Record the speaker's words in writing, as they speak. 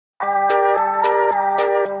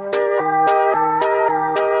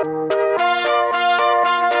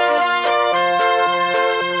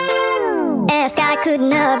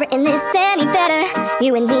couldn't have written this any better.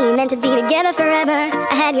 You and me meant to be together forever.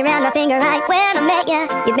 I had you around my finger right when I met you.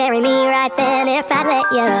 You'd marry me right then if I'd let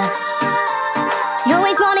you. You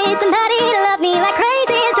always wanted somebody to love me like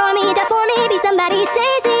crazy, adore me, die for me, be somebody's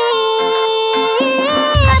Daisy.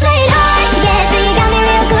 I played hard to get, but you got me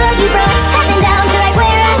real good. You broke heaven down to right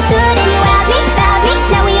where I stood, and you out me, found me.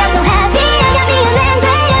 Now we are so happy. I got me a man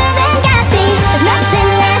greater than Gatsby. There's nothing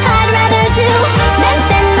that I'd rather do than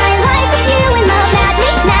spend my life with you and love madly,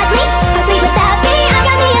 madly. How sweet would that be? I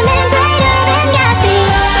got me a man greater than Gatsby.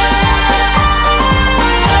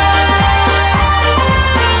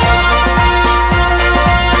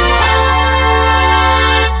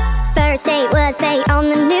 First date was fate on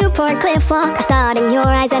the Newport cliff walk. I saw it in your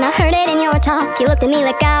eyes and I heard it in your talk. You looked at me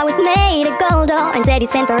like I was made of gold, oh, and said you'd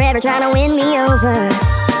spend forever trying to win me over.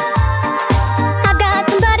 I've got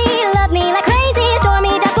somebody to love me like